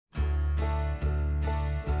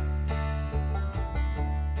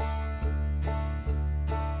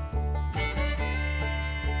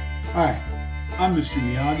Hi, I'm Mr.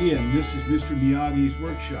 Miyagi, and this is Mr. Miyagi's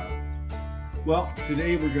Workshop. Well,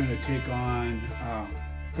 today we're going to take on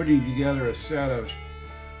putting together a set of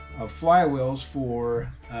flywheels for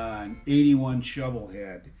an 81 shovel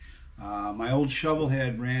head. My old shovel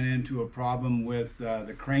head ran into a problem with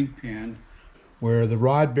the crank pin, where the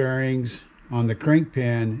rod bearings on the crank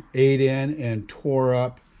pin ate in and tore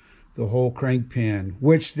up the whole crank pin,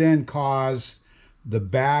 which then caused the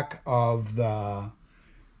back of the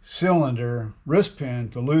cylinder wrist pin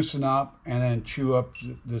to loosen up and then chew up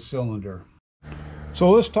the cylinder. So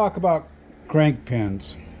let's talk about crank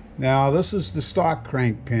pins. Now this is the stock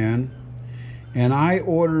crank pin, and I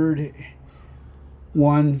ordered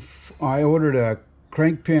a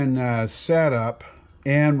crank pin setup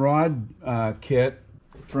and rod kit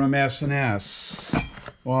from S&S.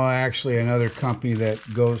 Well, actually another company that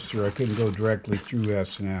goes through. I couldn't go directly through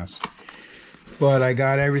S&S. But I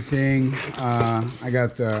got everything. I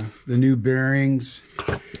got the new bearings,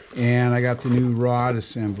 and I got the new rod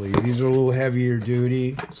assembly. These are a little heavier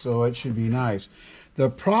duty, so it should be nice. The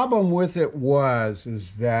problem with it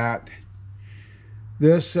is that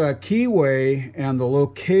this keyway and the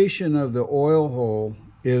location of the oil hole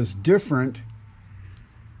is different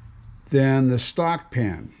than the stock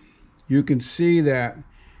pin. You can see that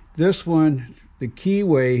this one, the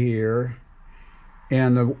keyway here,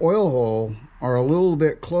 and the oil hole are a little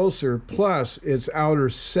bit closer, plus it's outer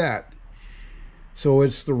set, so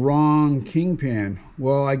it's the wrong kingpin.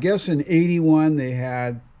 Well, I guess in 81 they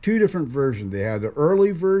had two different versions. They had the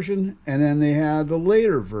early version, and then they had the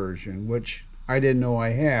later version, which I didn't know I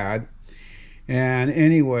had. And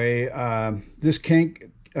anyway, this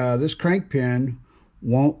crank pin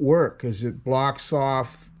won't work because it blocks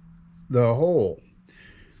off the hole.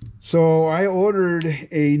 So I ordered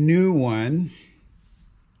a new one.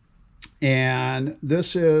 And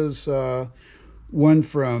this is one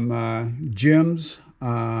from Jim's,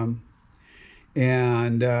 and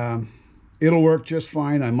it'll work just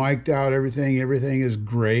fine. I mic'd out everything. Everything is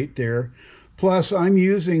great there. Plus, I'm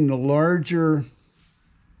using the larger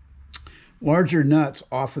nuts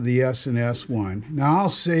off of the S&S one. Now, I'll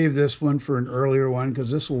save this one for an earlier one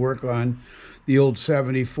because this will work on the old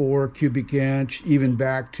 74 cubic inch, even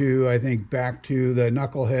back to the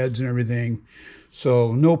knuckleheads and everything.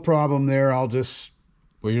 So no problem there. I'll just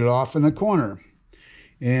put it off in the corner,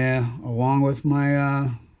 and along with my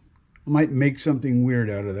I might make something weird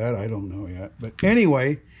out of that. I don't know yet, but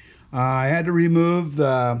anyway, I had to remove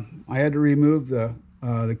the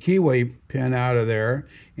keyway pin out of there,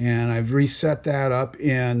 and I've reset that up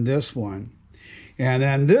in this one. And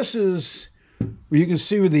then this is, you can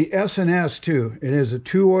see with the S&S too, it is a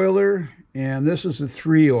 2-oiler, and this is a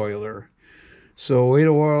 3-oiler. So it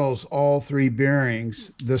oils all 3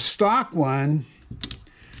 bearings. The stock one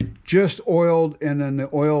just oiled, and then the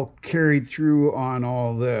oil carried through on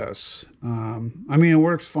all this. I mean, it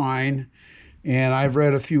works fine. And I've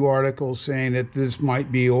read a few articles saying that this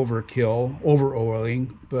might be overkill,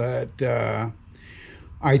 over-oiling. But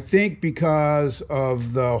I think because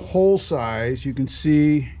of the hole size, you can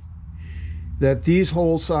see that these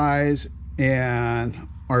hole size and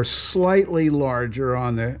are slightly larger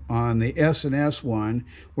on the S&S one,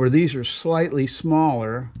 where these are slightly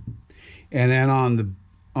smaller, and then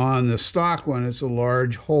on the stock one it's a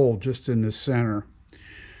large hole just in the center.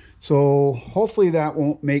 So hopefully that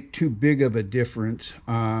won't make too big of a difference,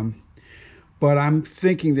 but I'm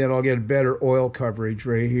thinking that I'll get a better oil coverage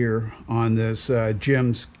right here on this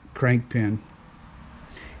Jim's crank pin.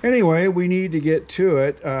 Anyway, we need to get to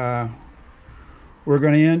it. We're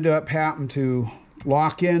going to end up having to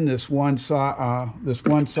lock in this one side.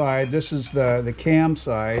 This is the cam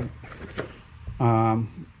side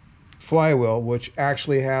flywheel, which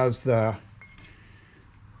actually has the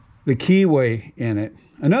keyway in it.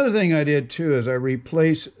 Another thing I did too is I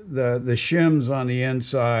replaced the shims on the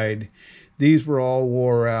inside. These were all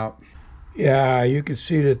wore out. Yeah, you can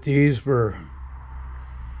see that these were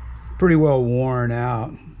pretty well worn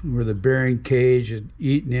out, where the bearing cage had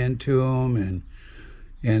eaten into them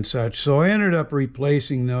and such. So I ended up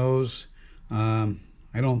replacing those.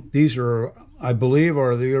 These are, I believe,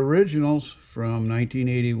 are the originals from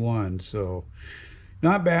 1981. So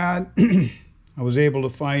not bad. I was able to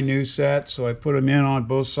find new sets, so I put them in on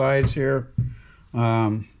both sides here. You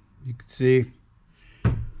can see.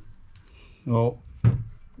 Well,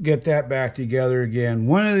 get that back together again.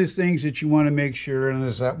 One of the things that you want to make sure, and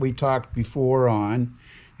is that we talked before on,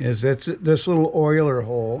 is that this little oiler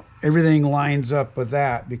hole, everything lines up with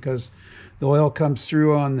that, because the oil comes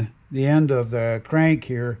through on the end of the crank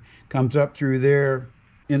here, comes up through there,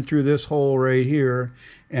 in through this hole right here,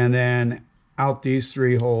 and then out these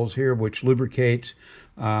 3 holes here, which lubricates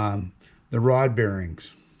the rod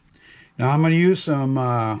bearings. Now I'm going to use some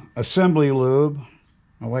assembly lube.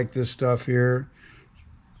 I like this stuff here.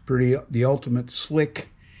 The ultimate slick.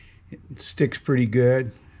 It sticks pretty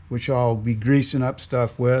good, which I'll be greasing up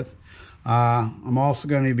stuff with. I'm also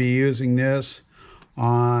going to be using this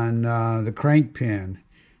on the crank pin,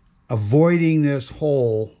 avoiding this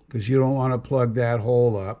hole because you don't want to plug that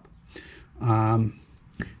hole up.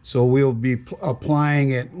 So we'll be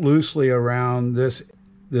applying it loosely around this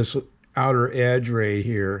outer edge right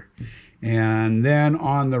here, and then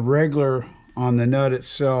on the nut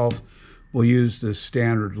itself we'll use the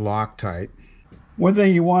standard Loctite. One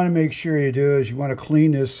thing you want to make sure you do is you want to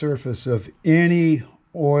clean this surface of any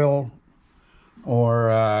oil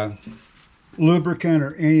or lubricant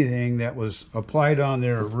or anything that was applied on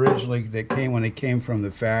there originally when they came from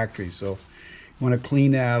the factory. So you want to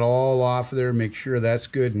clean that all off of there, make sure that's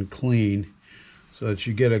good and clean so that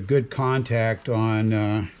you get a good contact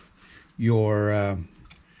on your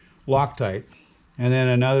Loctite. And then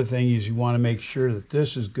another thing is you want to make sure that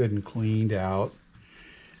this is good and cleaned out.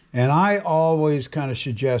 And I always kind of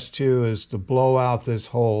suggest too is to blow out this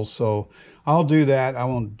hole. So I'll do that. I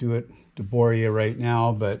won't do it to bore you right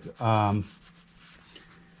now, but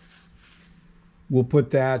we'll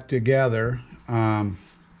put that together.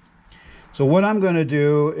 So what I'm going to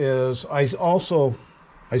do is I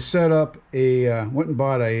set up went and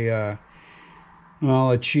bought a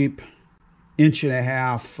cheap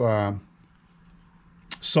 1.5 inch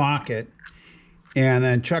socket, and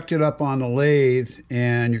then chucked it up on the lathe.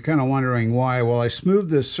 And you're kind of wondering why. Well, I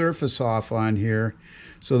smoothed this surface off on here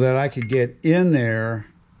so that I could get in there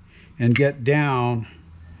and get down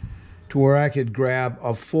to where I could grab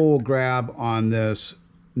a full grab on this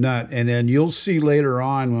nut. And then you'll see later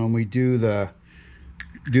on when we do the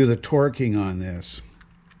torquing on this,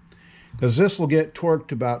 because this will get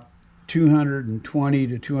torqued about 220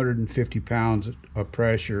 to 250 pounds of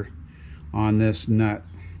pressure on this nut.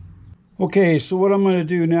 Okay, so what I'm going to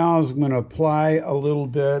do now is I'm going to apply a little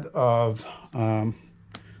bit of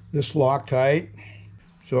this Loctite.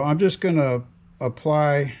 So I'm just going to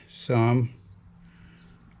apply some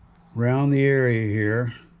around the area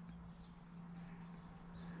here.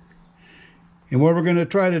 And what we're going to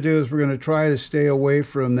try to do is we're going to try to stay away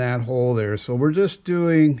from that hole there. So we're just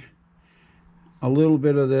doing a little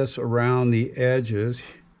bit of this around the edges,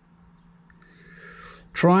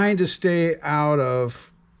 trying to stay out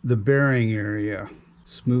of the bearing area.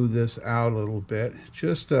 Smooth this out a little bit,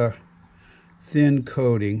 just a thin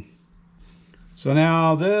coating. So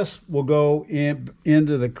now this will go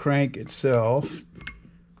into the crank itself.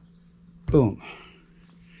 Boom.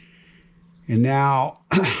 And now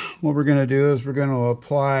what we're going to do is we're going to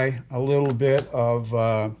apply a little bit of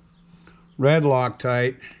red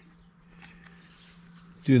Loctite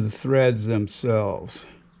to the threads themselves.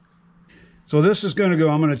 So this is going to go,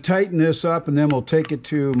 I'm going to tighten this up, and then we'll take it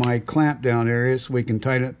to my clamp down area so we can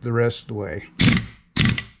tighten it the rest of the way.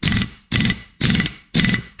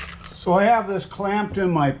 So I have this clamped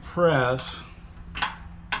in my press,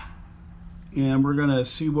 and we're going to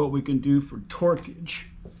see what we can do for torquage.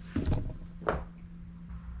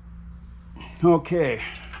 Okay,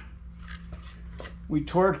 we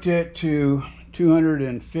torqued it to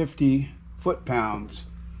 250 foot-pounds,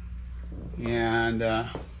 and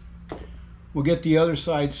we'll get the other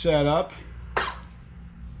side set up.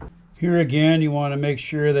 Here again, you want to make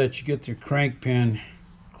sure that you get your crank pin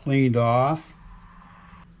cleaned off,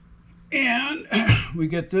 and we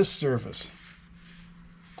get this surface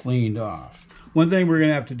cleaned off. One thing we're going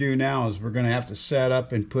to have to do now is we're going to have to set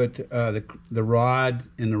up and put the rod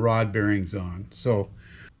and the rod bearings on. So,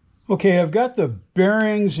 okay, I've got the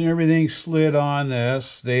bearings and everything slid on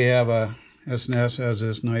this. They have S&S has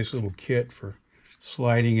this nice little kit for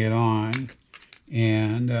sliding it on,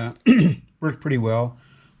 and works pretty well.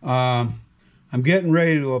 I'm getting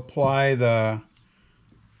ready to apply the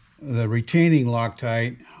retaining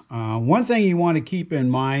Loctite. One thing you want to keep in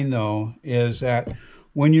mind though is that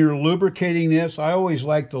when you're lubricating this, I always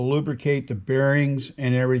like to lubricate the bearings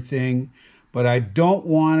and everything, but I don't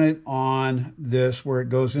want it on this where it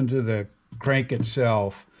goes into the crank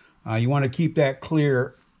itself. You want to keep that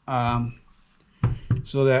clear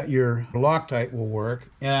so that your Loctite will work.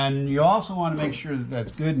 And you also want to make sure that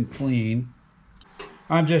that's good and clean.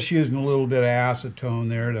 I'm just using a little bit of acetone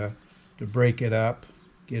there to break it up,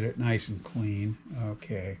 get it nice and clean.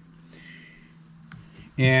 Okay.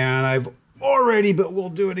 And I've already, but we'll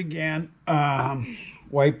do it again,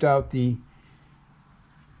 wiped out the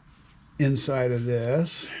inside of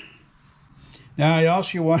this. Now you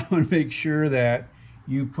also want to make sure that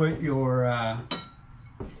you put your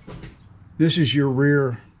this is your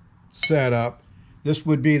rear setup, This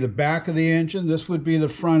would be the back of the engine. This would be the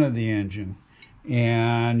front of the engine.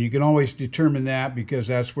 And you can always determine that because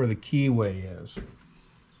that's where the keyway is.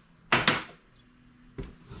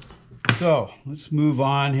 So let's move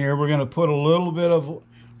on here. We're going to put a little bit of,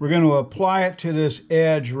 we're going to apply it to this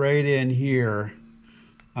edge right in here.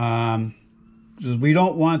 We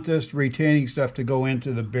don't want this retaining stuff to go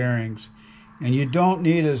into the bearings. And you don't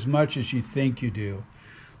need as much as you think you do.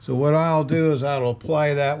 So what I'll do is I'll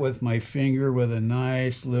apply that with my finger with a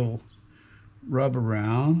nice little rub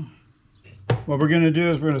around. What we're going to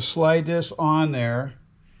do is we're going to slide this on there.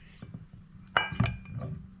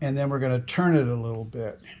 And then we're going to turn it a little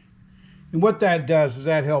bit. And what that does is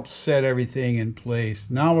that helps set everything in place.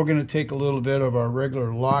 Now we're going to take a little bit of our regular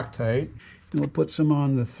Loctite and we'll put some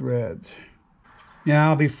on the threads.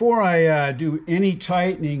 Now before I do any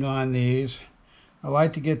tightening on these, I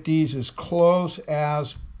like to get these as close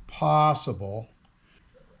as possible.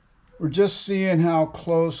 We're just seeing how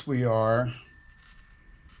close we are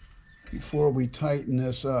before we tighten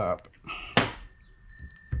this up,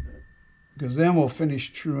 because then we'll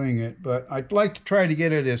finish truing it. But I'd like to try to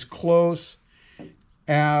get it as close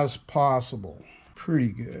as possible. Pretty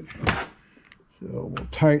good. So we'll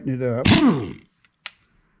tighten it up.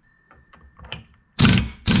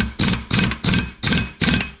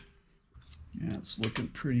 Yeah, it's looking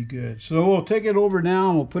pretty good. So we'll take it over now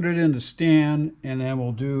and we'll put it in the stand, and then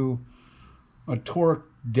we'll do a torque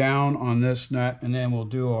down on this nut, and then we'll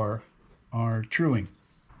do our truing.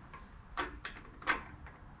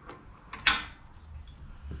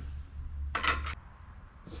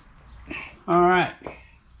 All right,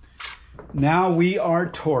 now we are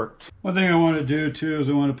torqued. One thing I want to do too is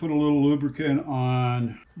I want to put a little lubricant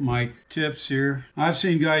on my tips here. I've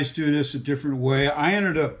seen guys do this a different way. I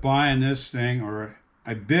ended up buying this thing, or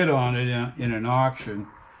I bid on it in an auction,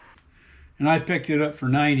 and I picked it up for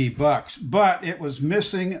 90 bucks, but it was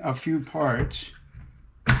missing a few parts.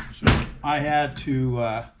 So I had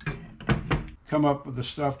to come up with the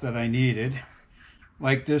stuff that I needed.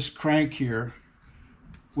 Like this crank here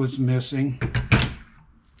was missing.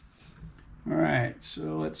 All right,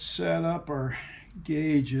 so let's set up our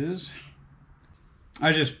gauges.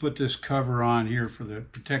 I just put this cover on here for the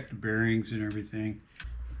protect the bearings and everything.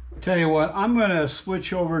 Tell you what, I'm going to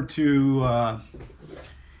switch over to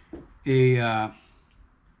a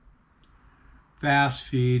fast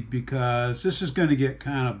feed, because this is going to get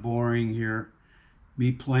kind of boring here,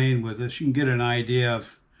 me playing with this. You can get an idea of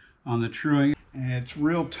on the truing. And it's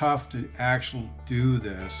real tough to actually do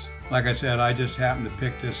this. Like I said, I just happened to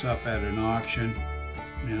pick this up at an auction,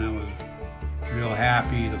 and I was real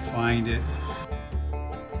happy to find it.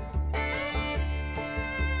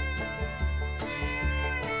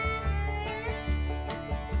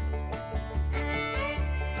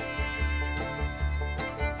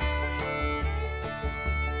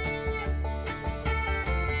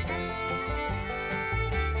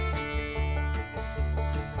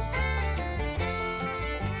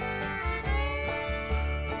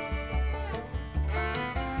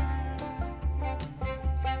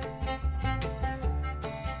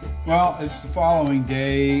 Well, it's the following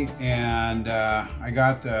day, and I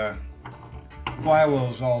got the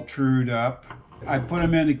flywheels all trued up. I put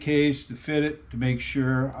them in the case to fit it, to make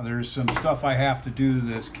sure. There's some stuff I have to do to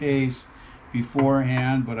this case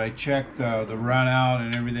beforehand, but I checked the run out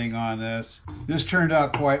and everything on this. This turned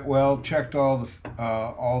out quite well. Checked all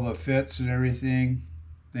the fits and everything.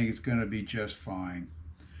 I think it's going to be just fine.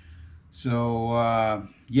 So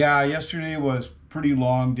yeah, yesterday was a pretty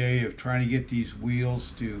long day of trying to get these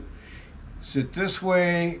wheels to sit this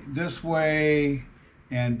way,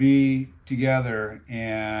 and be together.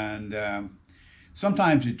 And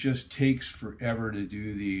sometimes it just takes forever to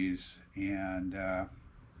do these, and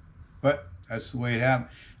but that's the way it happens.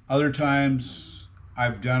 Other times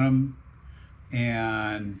I've done them,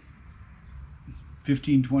 and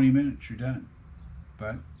 15-20 minutes you're done.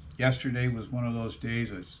 But yesterday was one of those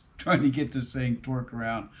days I was trying to get this thing torqued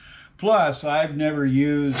around. Plus, I've never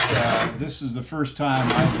used, this is the first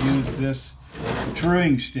time I've used this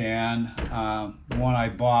truing stand, the one I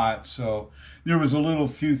bought. So there was a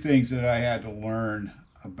few things that I had to learn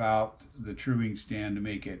about the truing stand to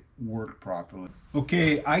make it work properly.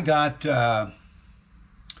 Okay, I got the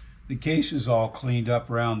cases all cleaned up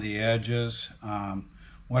around the edges.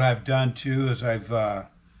 What I've done too is I've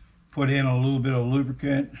put in a little bit of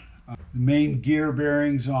lubricant. The main gear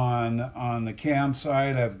bearings on the cam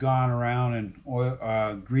side, I've gone around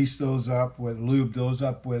and greased those up lubed those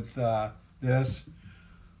up with this.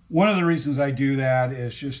 One of the reasons I do that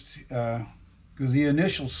is just because the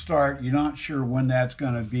initial start, you're not sure when that's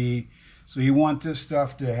going to be. So you want this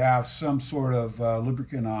stuff to have some sort of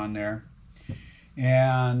lubricant on there.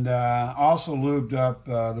 and also lubed up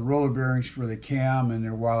the roller bearings for the cam in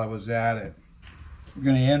there while I was at it. We're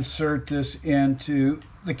going to insert this into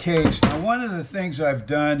the case. Now, one of the things I've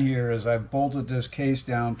done here is I've bolted this case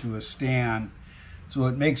down to a stand, so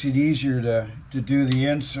it makes it easier to do the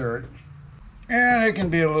insert. And it can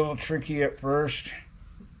be a little tricky at first.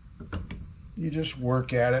 You just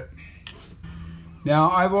work at it.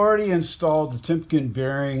 Now, I've already installed the Timken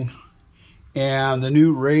bearing and the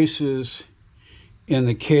new races in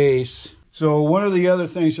the case. So one of the other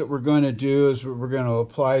things that we're going to do is we're going to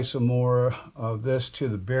apply some more of this to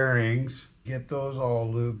the bearings. Get those all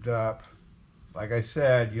lubed up. Like I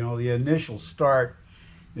said, you know, the initial start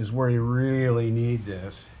is where you really need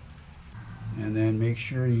this. And then make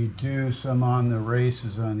sure you do some on the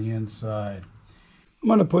races on the inside. I'm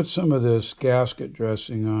going to put some of this gasket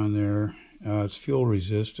dressing on there. It's fuel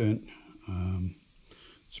resistant.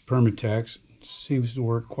 It's Permatex. It seems to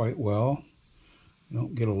work quite well. You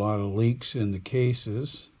don't get a lot of leaks in the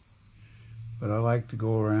cases, but I like to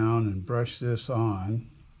go around and brush this on.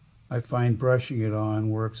 I find brushing it on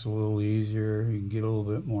works a little easier. You can get a little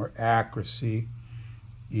bit more accuracy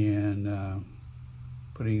in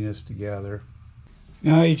putting this together.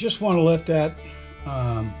 Now you just want to let that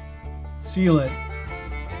sealant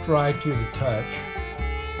dry to the touch.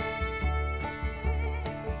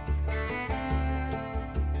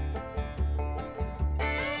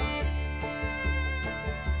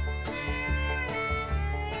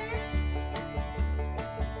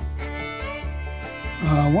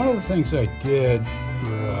 One of the things I did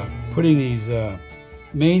for putting these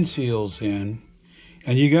main seals in,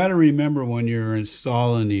 and you got to remember when you're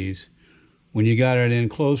installing these, when you got it in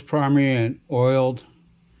closed primary and oiled,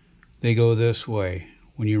 they go this way.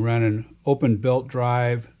 When you run an open belt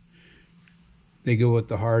drive, they go with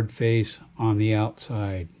the hard face on the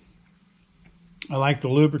outside. I like to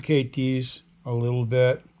lubricate these a little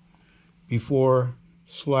bit before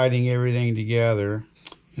sliding everything together.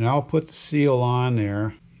 And I'll put the seal on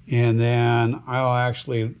there, and then I'll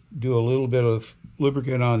actually do a little bit of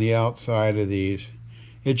lubricant on the outside of these.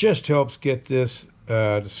 It just helps get this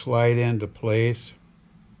to slide into place.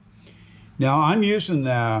 Now I'm using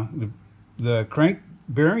the crank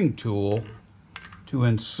bearing tool to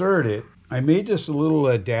insert it. I made this a little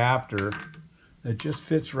adapter that just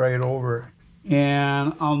fits right over,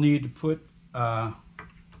 and I'll need to put the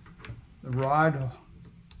rod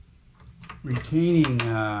retaining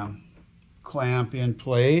clamp in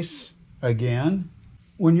place again.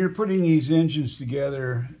 When you're putting these engines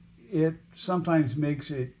together, it sometimes makes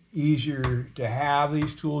it easier to have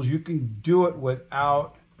these tools. You can do it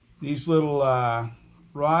without these little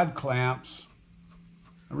rod clamps.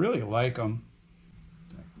 I really like them.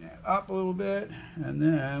 Tighten that up a little bit, and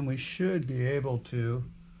then we should be able to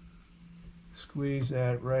squeeze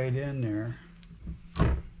that right in there.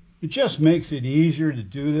 It just makes it easier to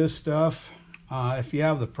do this stuff if you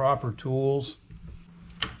have the proper tools.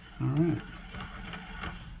 All right.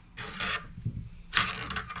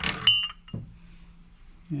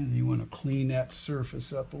 And you want to clean that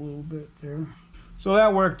surface up a little bit there. So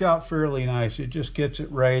that worked out fairly nice. It just gets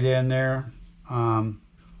it right in there,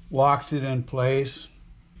 locks it in place.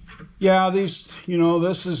 Yeah, these, you know,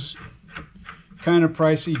 this is kind of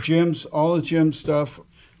pricey. Gyms, all the gym stuff.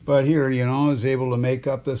 But here, you know, I was able to make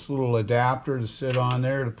up this little adapter to sit on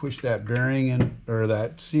there to push that bearing in, or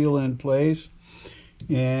that seal in place.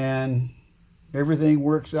 And everything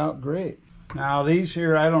works out great. Now these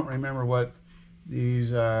here, I don't remember what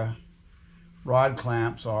these rod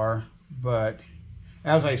clamps are, but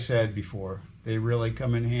as I said before, they really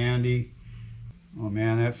come in handy. Oh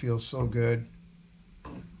man, that feels so good.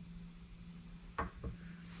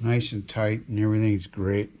 Nice and tight, and everything's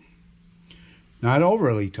great. Not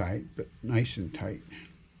overly tight, but nice and tight.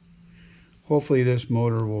 Hopefully this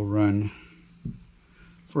motor will run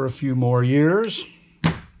for a few more years.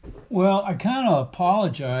 Well, I kind of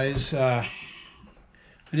apologize. I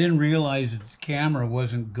didn't realize that the camera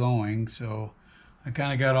wasn't going, so I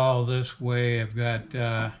kind of got all this way. I've got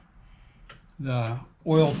the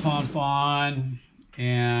oil pump on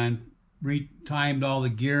and retimed all the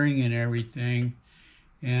gearing and everything,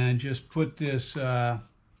 and just put this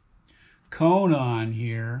cone on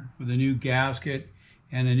here with a new gasket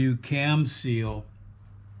and a new cam seal.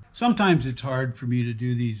 Sometimes it's hard for me to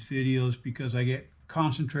do these videos because I get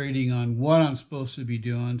concentrating on what I'm supposed to be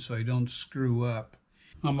doing so I don't screw up.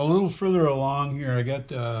 I'm a little further along here. I got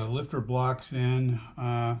the lifter blocks in.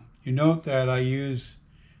 You note that I use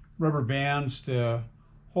rubber bands to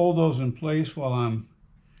hold those in place while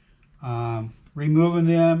I'm removing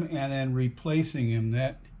them and then replacing them.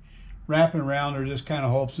 That wrapping around are just kind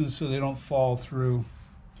of helps them so they don't fall through.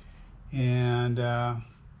 And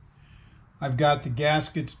I've got the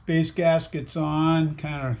gaskets, base gaskets on,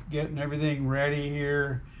 kind of getting everything ready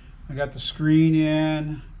here. I got the screen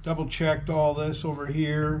in, double checked all this over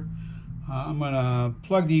here. I'm gonna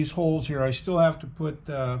plug these holes here. I still have to put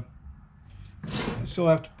the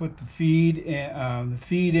feed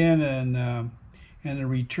in and the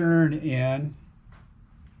return in.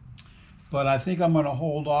 But I think I'm gonna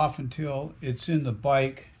hold off until it's in the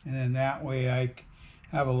bike, and then that way I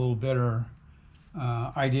have a little better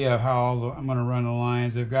idea of how I'm going to run the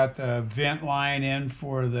lines. I've got the vent line in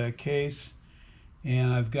for the case,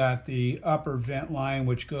 and I've got the upper vent line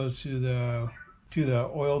which goes to the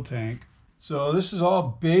oil tank. So this is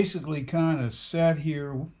all basically kind of set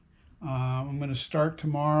here. I'm going to start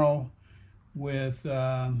tomorrow with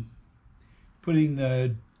putting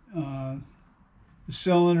the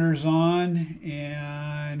cylinders on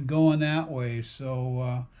and going that way.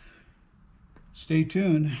 So stay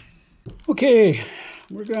tuned. Okay,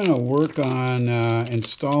 we're going to work on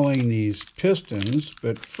installing these pistons,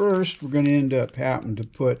 but first we're going to end up having to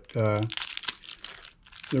put the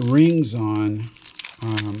rings on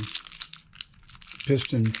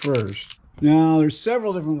piston first. Now there's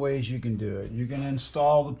several different ways you can do it. You can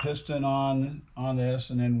install the piston on this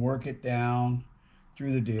and then work it down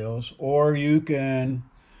through the deals, or you can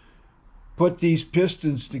put these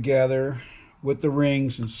pistons together with the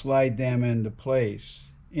rings and slide them into place.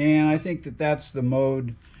 And I think that that's the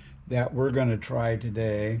mode that we're going to try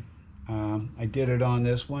today. I did it on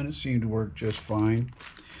this one. It seemed to work just fine.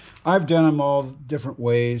 I've done them all different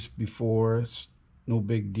ways before. It's no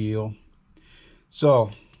big deal. So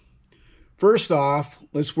first off,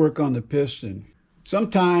 let's work on the piston.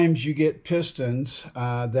 Sometimes you get pistons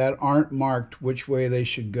that aren't marked which way they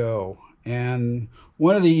should go. And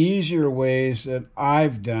one of the easier ways that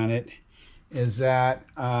I've done it is that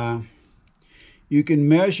you can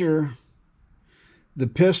measure the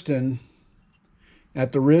piston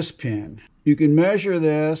at the wrist pin. You can measure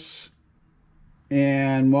this,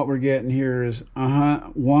 and what we're getting here is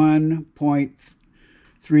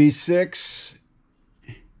 1.36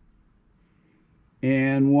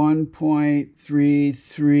 and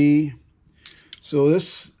 1.33. So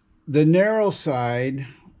the narrow side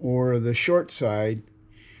or the short side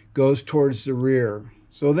goes towards the rear.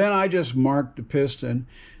 So then I just mark the piston.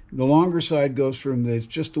 The longer side goes from this,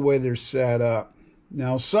 just the way they're set up.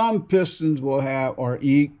 Now some pistons are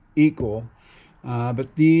equal,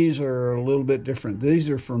 but these are a little bit different. These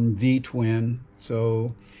are from V-twin,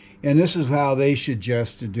 and this is how they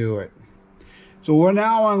suggest to do it. So what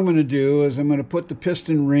now I'm going to do is I'm going to put the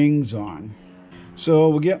piston rings on. So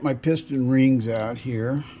we'll get my piston rings out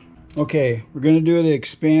here. Okay, we're going to do the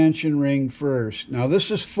expansion ring first. Now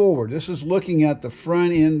this is forward. This is looking at the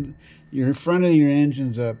front end. Your front of your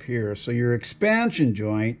engine's up here. So your expansion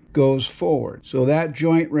joint goes forward. So that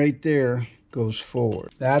joint right there goes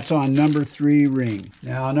forward. That's on number 3 ring.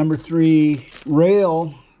 Now number 3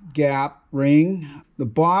 rail gap ring. The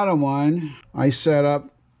bottom one I set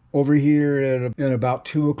up over here at about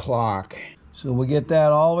 2 o'clock. So we'll get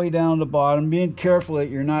that all the way down to the bottom, being careful that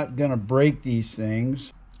you're not going to break these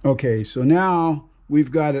things. Okay, so now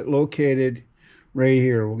we've got it located right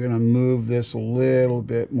here. We're going to move this a little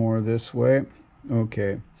bit more this way.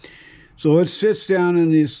 Okay, so it sits down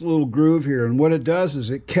in this little groove here, and what it does is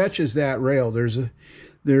it catches that rail.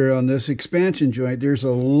 There on this expansion joint, there's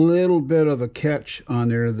a little bit of a catch on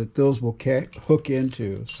there that those will hook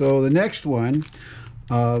into. So the next one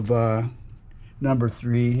of number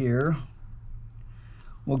 3 here,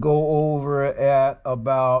 we'll go over at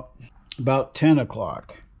about 10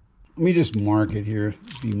 o'clock. Let me just mark it here.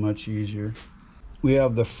 It'll be much easier. We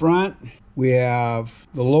have the front, we have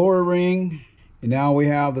the lower ring, and now we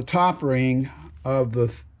have the top ring of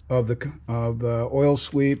the oil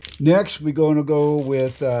sweep. Next, we're going to go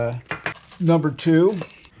with number 2,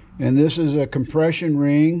 and this is a compression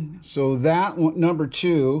ring. So that one, number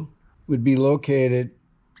 2 would be located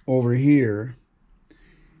over here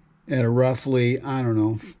at a roughly, I don't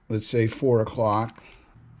know, let's say 4 o'clock.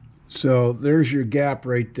 So there's your gap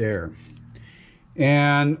right there.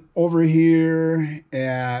 And over here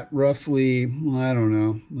at roughly, I don't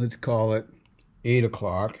know, let's call it 8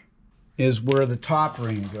 o'clock, is where the top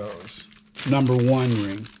ring goes, number 1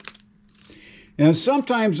 ring. And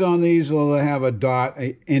sometimes on these they'll have a dot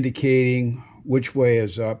indicating which way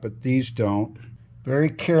is up, but these don't. Very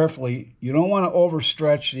carefully, you don't want to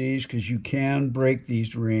overstretch these because you can break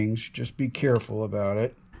these rings. Just be careful about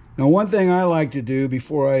it. Now one thing I like to do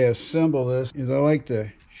before I assemble this is I like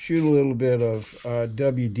to shoot a little bit of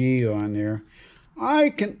WD on there.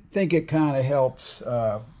 I think it kind of helps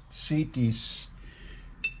seat these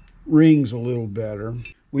rings a little better.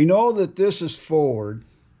 We know that this is forward,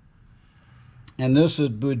 and this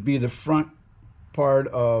would be the front part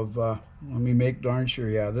of, let me make darn sure,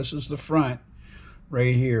 yeah, this is the front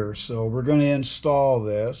right here. So we're going to install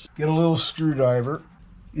this. Get a little screwdriver,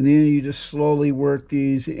 and then you just slowly work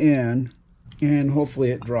these in, and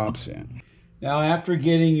hopefully it drops in. Now, after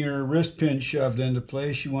getting your wrist pin shoved into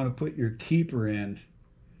place, you want to put your keeper in.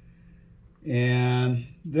 And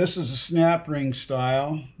this is a snap ring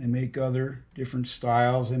style. They make other different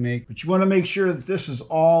styles but you want to make sure that this is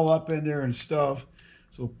all up in there and stuff.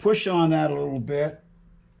 So push on that a little bit,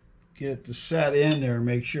 get it to set in there,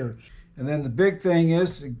 make sure. And then the big thing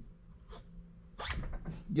is to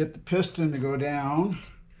get the piston to go down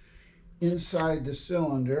inside the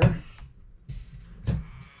cylinder.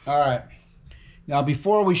 All right. Now,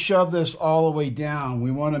 before we shove this all the way down, we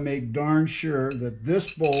want to make darn sure that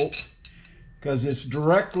this bolt, because it's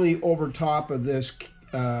directly over top of this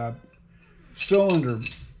cylinder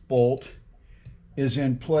bolt, is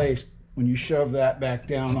in place when you shove that back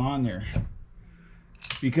down on there.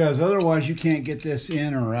 Because otherwise you can't get this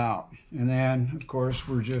in or out. And then, of course,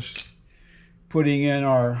 we're just putting in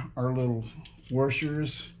our little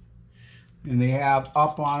washers. And they have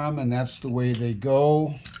up on them, and that's the way they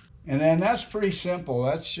go. And then that's pretty simple.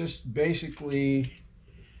 That's just basically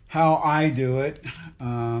how I do it.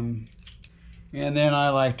 And then I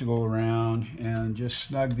like to go around and just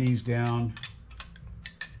snug these down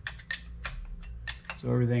so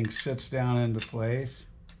everything sits down into place.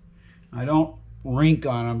 I don't rink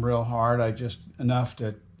on them real hard. I just enough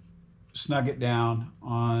to snug it down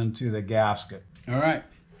onto the gasket. All right,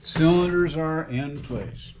 cylinders are in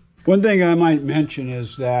place. One thing I might mention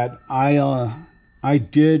is that I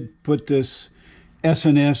did put this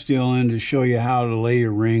S&S deal in to show you how to lay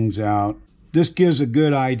your rings out. This gives a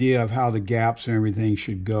good idea of how the gaps and everything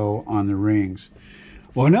should go on the rings.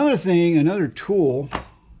 Well, another thing, another tool,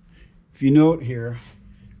 if you note here,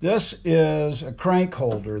 this is a crank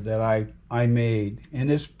holder that I made,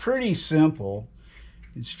 and it's pretty simple.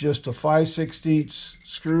 It's just a 5/16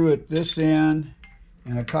 screw at this end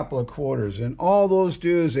and a couple of quarters, and all those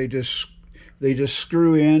do is they just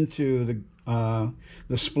screw into the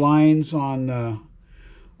splines on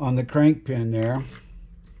the crank pin there.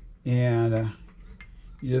 And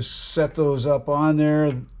you just set those up on there,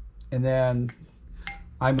 and then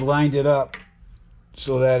I lined it up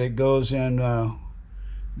so that it goes in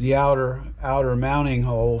the outer mounting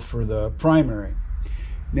hole for the primary.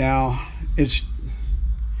 Now, it's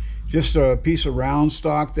just a piece of round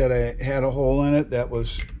stock that I had a hole in it that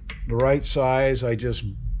was the right size. I just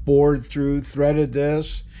bored through, threaded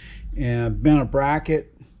this, and bent a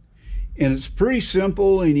bracket. And it's pretty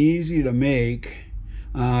simple and easy to make.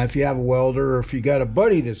 If you have a welder, or if you got a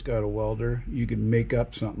buddy that's got a welder, you can make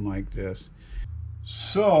up something like this.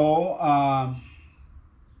 So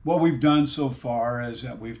what we've done so far is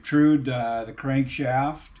that we've trued the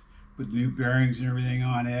crankshaft, put new bearings and everything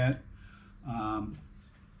on it,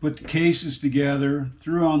 put the cases together,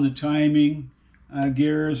 threw on the timing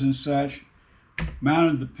gears and such,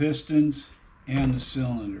 mounted the pistons and the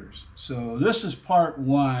cylinders. So this is part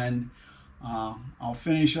one. I'll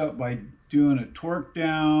finish up by doing a torque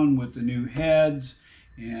down with the new heads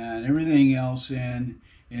and everything else in,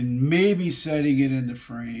 and maybe setting it in the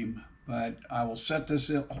frame. But I will set this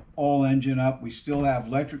all engine up. We still have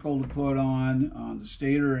electrical to put on the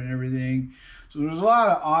stator and everything. So there's a lot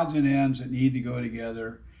of odds and ends that need to go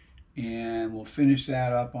together, and we'll finish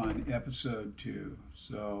that up on episode 2.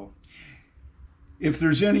 So if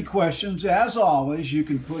there's any questions, as always, you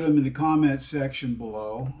can put them in the comment section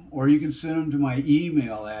below, or you can send them to my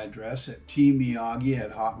email address at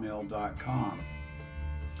tmiyagi@hotmail.com.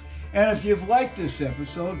 And if you've liked this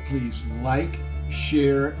episode, please like,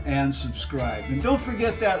 share, and subscribe. And don't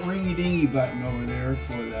forget that ringy-dingy button over there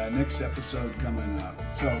for the next episode coming up.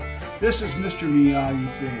 So this is Mr.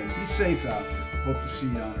 Miyagi saying, be safe out there. Hope to see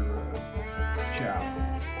you on the road. Ciao.